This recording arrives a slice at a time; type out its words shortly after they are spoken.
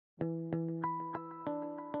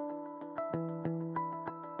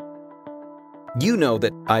You know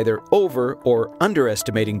that either over or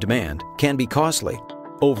underestimating demand can be costly.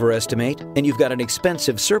 Overestimate, and you've got an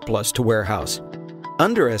expensive surplus to warehouse.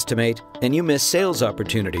 Underestimate, and you miss sales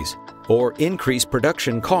opportunities, or increase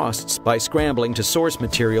production costs by scrambling to source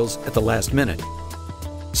materials at the last minute.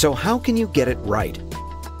 So how can you get it right?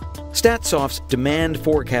 StatSoft's demand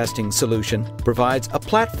forecasting solution provides a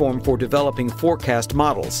platform for developing forecast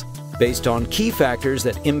models based on key factors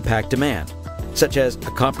that impact demand, such as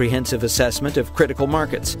a comprehensive assessment of critical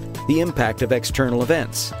markets, the impact of external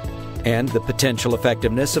events, and the potential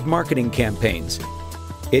effectiveness of marketing campaigns.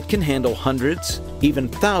 It can handle hundreds, even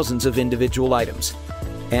thousands of individual items,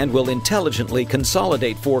 and will intelligently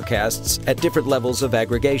consolidate forecasts at different levels of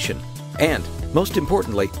aggregation. And, most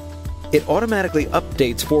importantly, it automatically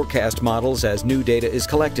updates forecast models as new data is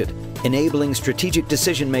collected, enabling strategic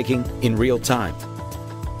decision-making in real time.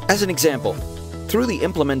 As an example, through the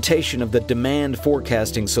implementation of the demand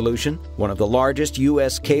forecasting solution, one of the largest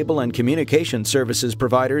U.S. cable and communication services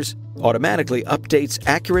providers automatically updates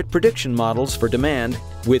accurate prediction models for demand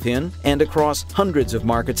within and across hundreds of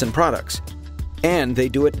markets and products. And they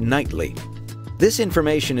do it nightly. This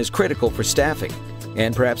information is critical for staffing,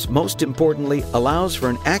 and perhaps most importantly, allows for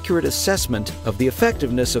an accurate assessment of the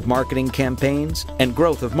effectiveness of marketing campaigns and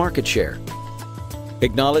growth of market share.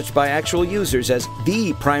 Acknowledged by actual users as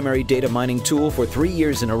the primary data mining tool for 3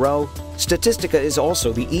 years in a row, Statistica is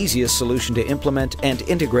also the easiest solution to implement and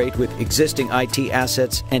integrate with existing IT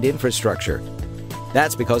assets and infrastructure.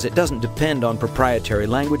 That's because it doesn't depend on proprietary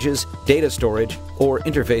languages, data storage, or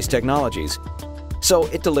interface technologies. So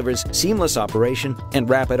it delivers seamless operation and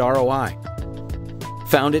rapid ROI.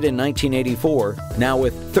 Founded in 1984, now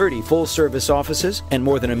with 30 full-service offices and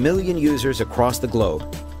more than 1 million users across the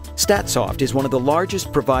globe, StatSoft is one of the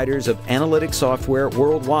largest providers of analytic software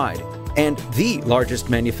worldwide and the largest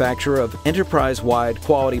manufacturer of enterprise-wide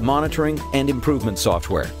quality monitoring and improvement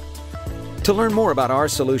software. To learn more about our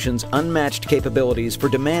solution's unmatched capabilities for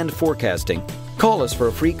demand forecasting, call us for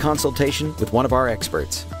a free consultation with one of our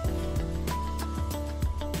experts.